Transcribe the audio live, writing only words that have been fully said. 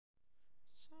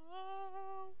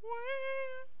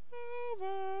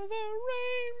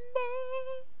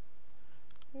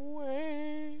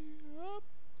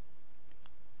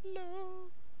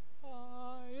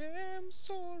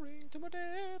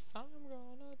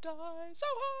die so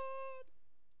hard.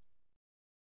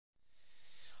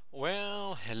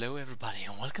 Well, hello everybody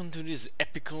and welcome to this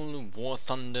epical War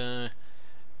Thunder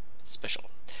special.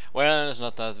 Well, it's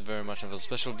not that very much of a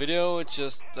special video, it's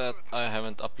just that I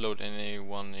haven't uploaded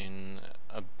anyone in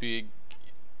a big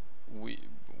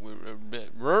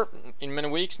in many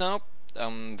weeks now.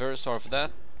 I'm very sorry for that,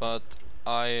 but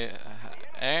I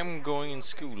am going in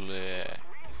school.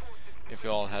 If you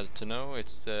all had to know,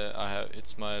 it's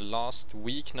my last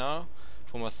week now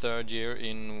for my third year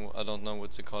in, I don't know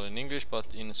what's it called in English, but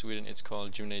in Sweden it's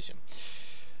called gymnasium.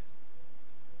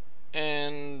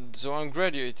 And so I'm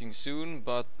graduating soon,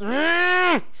 but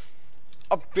up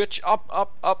bitch, up,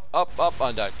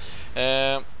 I died.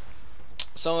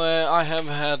 So I have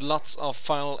had lots of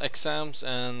final exams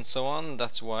and so on.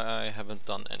 That's why I haven't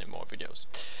done any more videos.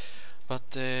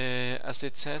 But as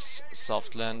it says,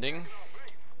 soft landing.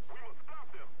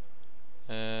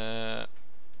 I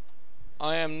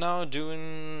am now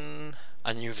doing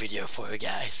a new video for you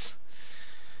guys.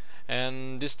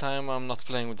 And this time I'm not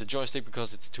playing with the joystick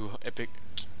because it's too epic.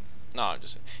 No,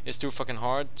 it's too fucking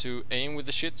hard to aim with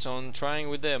the shit, so I'm trying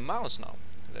with the mouse now.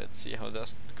 Let's see how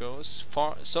that goes.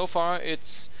 So far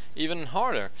it's even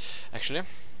harder, actually.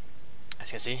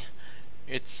 As you can see,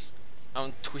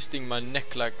 I'm twisting my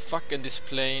neck like fuck, and this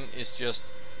plane is just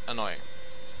annoying.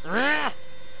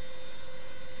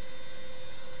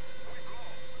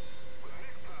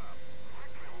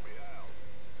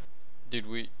 Did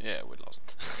we? Yeah, we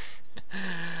lost.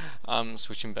 I'm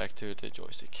switching back to the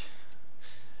joystick.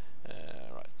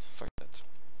 Right, fuck that.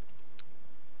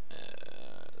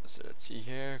 So let's see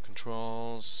here,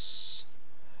 controls,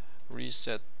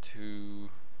 reset to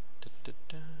the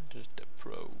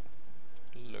Pro.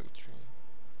 Low tree.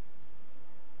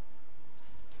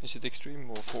 Is it extreme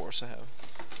or force I have?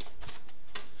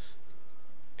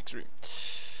 Extreme.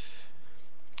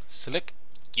 Select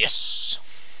yes.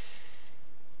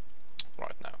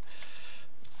 Right now.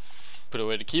 Put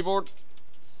away the keyboard.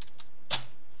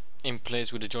 In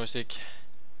place with the joystick.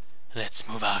 Let's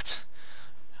move out.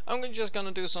 I'm just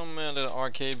gonna do some little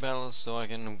arcade battles so I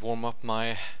can warm up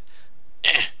my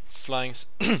flying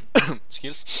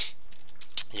skills.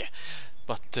 Yeah,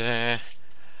 but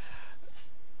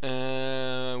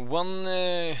one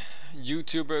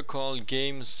YouTuber called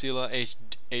GameZilla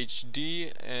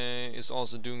HD is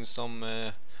also doing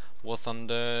some War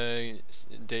Thunder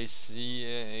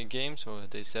DayZ games, or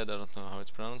they said, I don't know how it's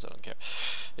pronounced, I don't care.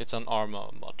 It's an Arma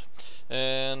mod,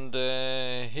 and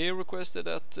he requested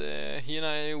that he and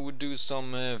I would do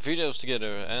some videos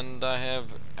together, and I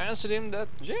have answered him that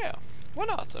yeah, why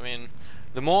not? I mean,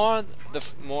 the more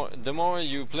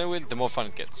you play with, the more fun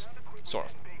it gets, sort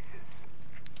of.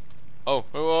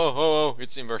 Oh,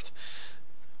 it's invert.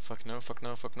 Fuck no, fuck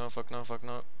no, fuck no, fuck no, fuck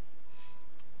no.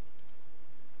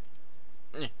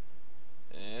 Thank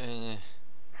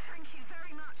you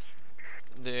very much.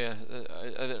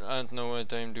 I don't know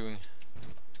what I'm doing.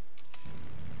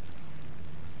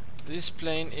 This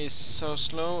plane is so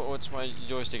slow, or it's my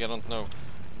joystick, I don't know.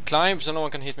 Climb so no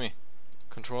one can hit me.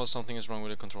 Controls, something is wrong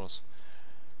with the controls.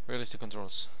 Realistic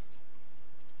controls.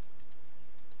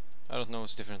 I don't know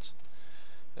what's the difference.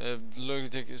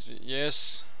 Logitech is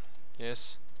yes.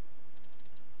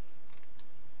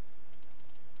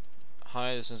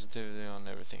 High the sensitivity on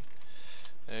everything.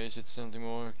 Is it something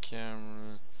more?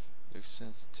 Camera looks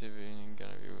sensitivity in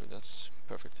gonna view. That's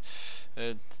perfect.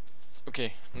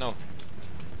 Okay, no.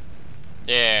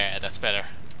 Yeah, that's better.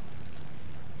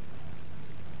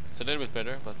 It's a little bit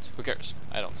better, but who cares?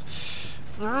 I don't.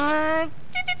 Alright.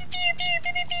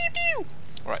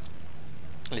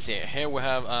 Let's see. Here we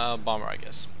have a bomber, I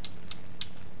guess.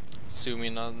 Zoom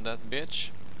in on that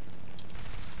bitch.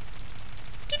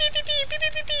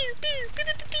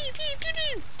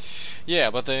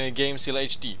 Yeah, but the GameZilla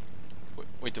HD.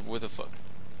 Wait, what the fuck?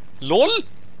 LOL?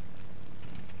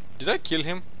 Did I kill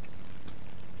him?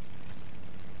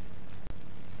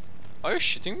 Are you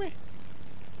shitting me?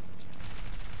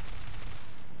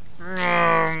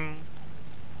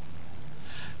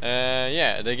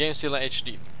 Yeah, the GameZilla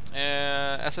HD.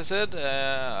 As I said,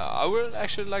 I would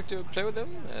actually like to play with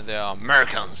them. They are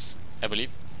Americans, I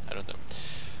believe. I don't know.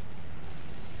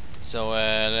 So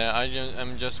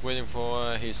I'm just waiting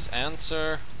for his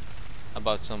answer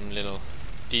about some little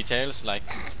details like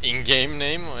in-game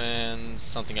name and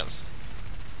something else.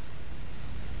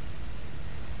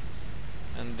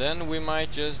 And then we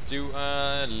might just do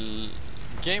a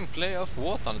gameplay of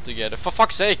War Thunder together. For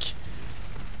fuck's sake!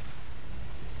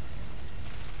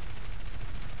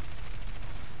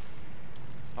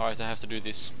 Alright, I have to do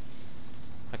this.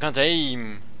 I can't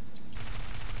aim!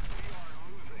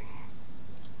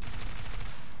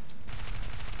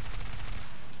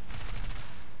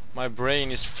 My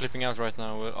brain is flipping out right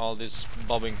now with all this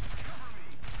bobbing.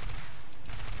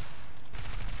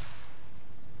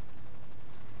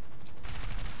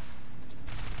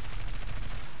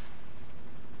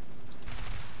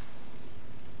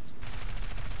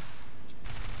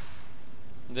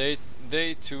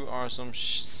 They too are some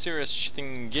serious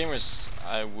shitting gamers,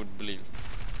 I would believe.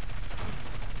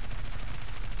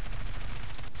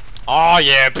 Oh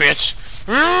yeah, bitch!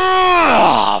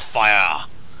 Fire!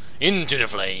 Into the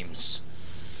flames!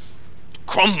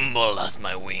 Crumble at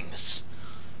my wings!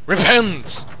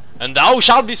 Repent! And thou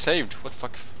shalt be saved! What the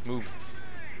fuck? Move.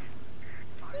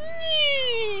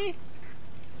 Is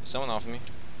someone after me?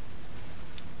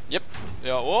 Yep.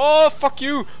 Yeah. Oh, fuck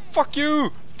you! Fuck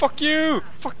you! Fuck you!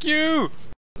 Fuck you!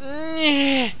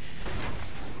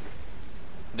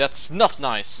 That's not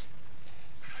nice.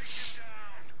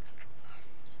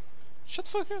 Shut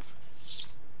the fuck up.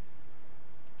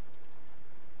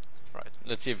 Right,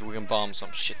 let's see if we can bomb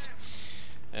some shit.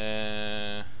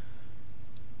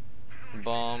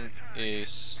 Bomb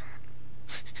is...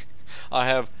 I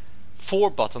have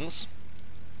 4 buttons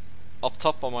up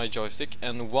top on my joystick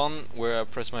and 1 where I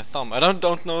press my thumb. I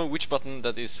don't know which button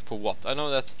that is for what. I know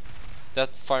that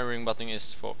that firing button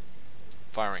is for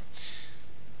firing.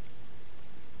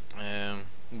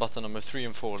 Button number 3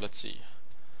 and 4, let's see.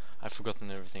 I've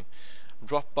forgotten everything.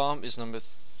 Drop bomb is number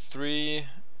 3.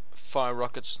 Fire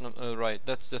rockets, right,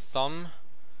 that's the thumb.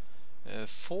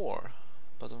 4.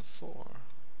 Button 4.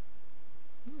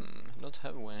 Don't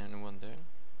have anyone there.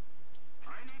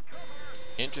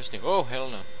 Interesting. Oh, hell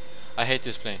no. I hate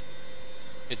this plane.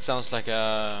 It sounds like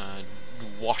a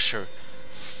washer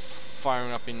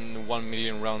firing up in 1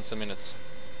 million rounds a minute.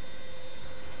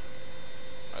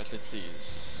 Right, let's see.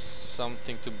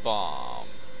 Something to bomb.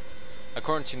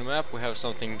 According to the map, we have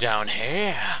something down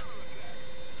here.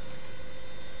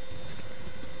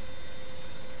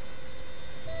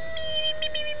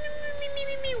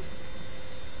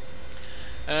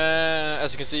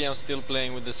 As you can see, I'm still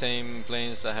playing with the same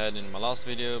planes I had in my last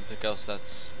video because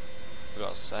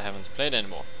I haven't played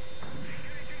anymore.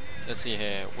 Let's see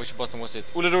here, which button was it?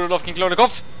 Ole Dolorovkin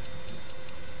Klonikov!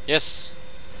 Yes!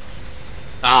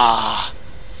 Ah!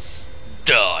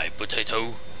 Die,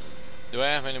 potato! Do I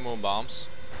have any more bombs?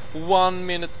 1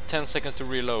 minute 10 seconds to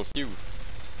reload. You!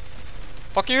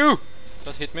 Fuck you!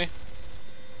 Don't hit me.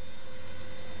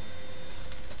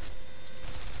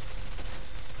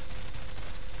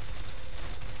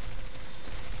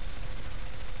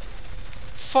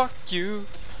 Fuck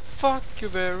you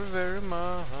very, very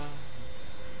much.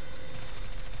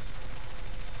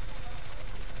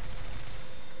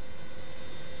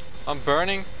 I'm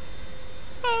burning.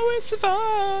 I will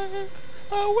survive.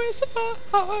 I will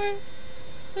survive.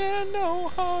 I know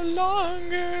how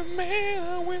longer, man.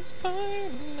 I will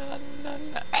survive. Na, na,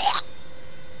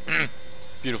 na.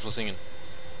 Beautiful singing.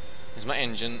 Is my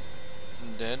engine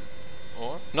dead?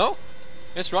 Or no?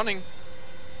 It's running.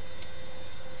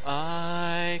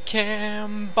 I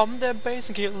can bomb their base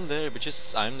and kill their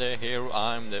bitches. I'm the hero,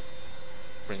 I'm the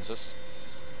princess.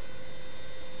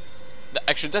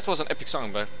 Actually, that was an epic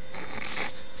song, but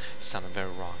it sounded very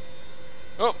wrong.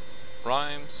 Oh,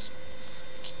 rhymes.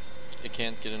 I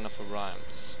can't get enough of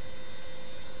rhymes.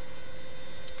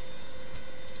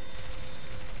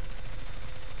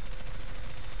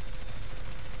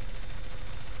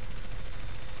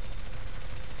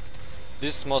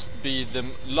 This must be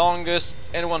the longest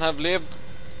anyone have lived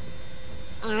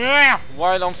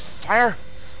while on fire.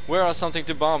 Where are something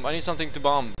to bomb? I need something to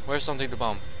bomb. Where's something to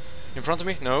bomb? In front of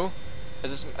me? No.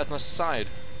 At my side.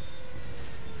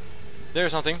 There's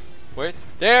something. Wait.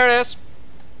 There it is.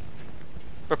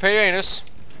 Prepare your anus.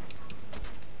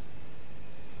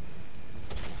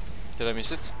 Did I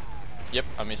miss it? Yep,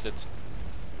 I missed it.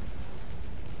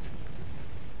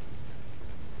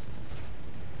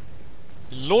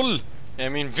 LOL!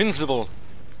 I'm invincible.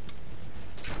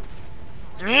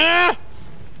 Come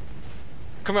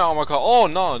here, armor car. Oh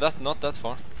no, not that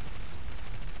far.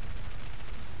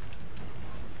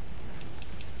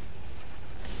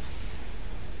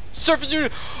 Surface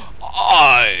unit.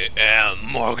 I am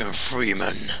Morgan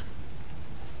Freeman.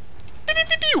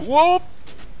 Whoop!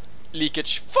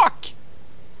 Leakage. Fuck!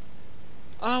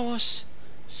 I was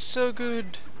so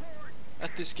good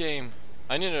at this game.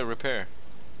 I need a repair.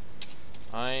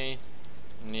 I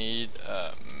need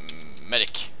a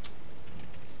medic.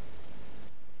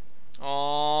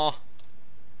 Oh,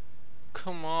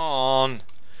 come on.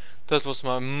 That was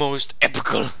my most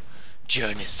epical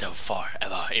journey so far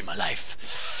ever in my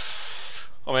life.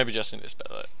 Or maybe just in this,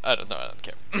 but I don't know, I don't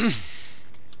care.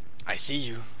 I see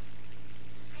you.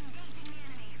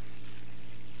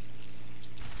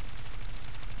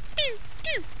 Pew,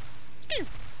 pew.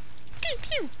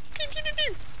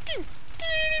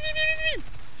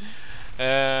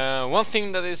 One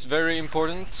thing that is very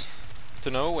important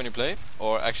to know when you play,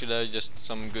 or actually just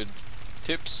some good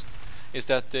tips, is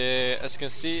that as you can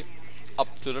see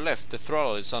up to the left, the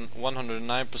throttle is on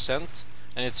 109%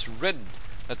 and it's red.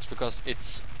 That's because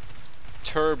it's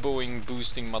turboing,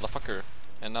 boosting motherfucker,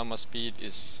 and now my speed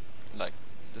is like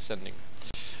descending.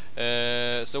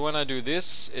 So when I do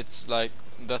this, it's like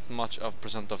that much of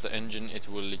percent of the engine it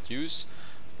will use.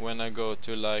 When I go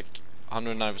to like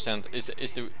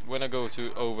 109%, when I go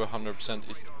to over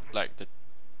 100% is like the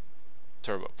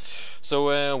turbo.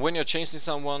 So when you're chasing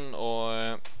someone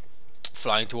or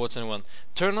flying towards anyone,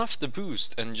 turn off the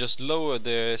boost and just lower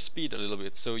the speed a little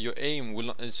bit, so your aim will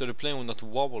not, so the plane will not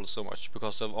wobble so much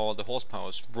because of all the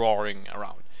horsepower roaring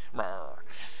around.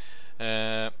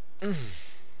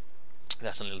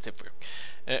 That's a little tip for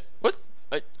you. What?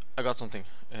 I got something.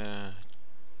 The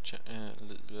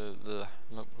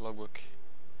logbook.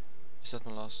 Is that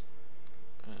my last?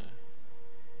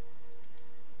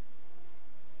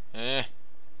 I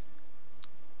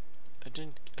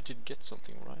did get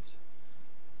something, right?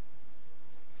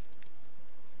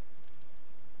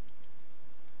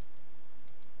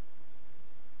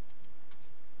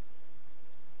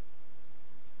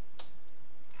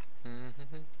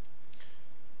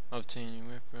 Obtaining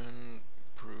weapon.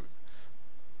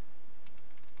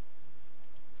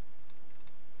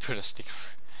 Put a sticker.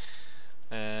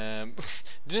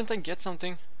 Didn't I get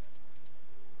something?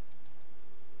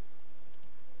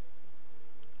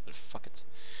 Well, fuck it.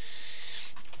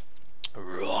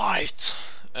 Right.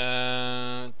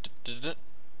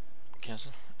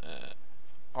 Cancel.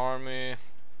 Army,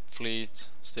 fleet,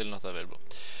 still not available.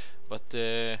 But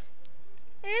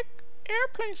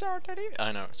airplanes are daddy.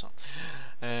 I know it's on.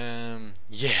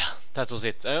 Yeah, that was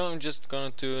it. I'm just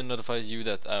going to notify you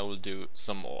that I will do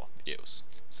some more videos.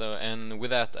 So, and with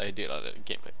that I did a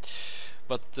gameplay.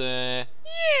 But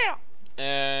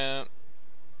yeah,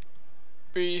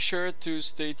 be sure to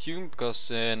stay tuned,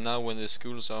 because now when the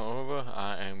schools are over,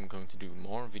 I am going to do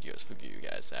more videos for you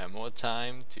guys. I have more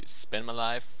time to spend my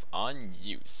life on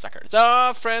you suckers.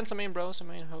 Friends, I mean bros, I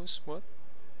mean hosts, what?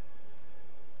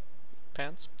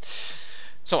 Pants.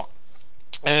 So on.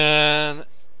 And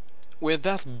with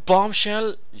that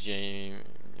bombshell,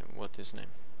 what is his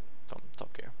name from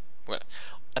Top Gear? Well,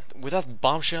 with that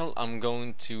bombshell, I'm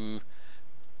going to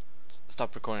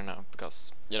stop recording now,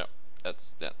 because you know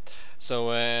that's that.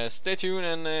 So stay tuned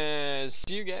and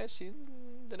see you guys in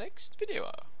the next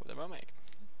video, whatever I make.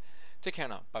 Take care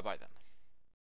now. Bye bye then.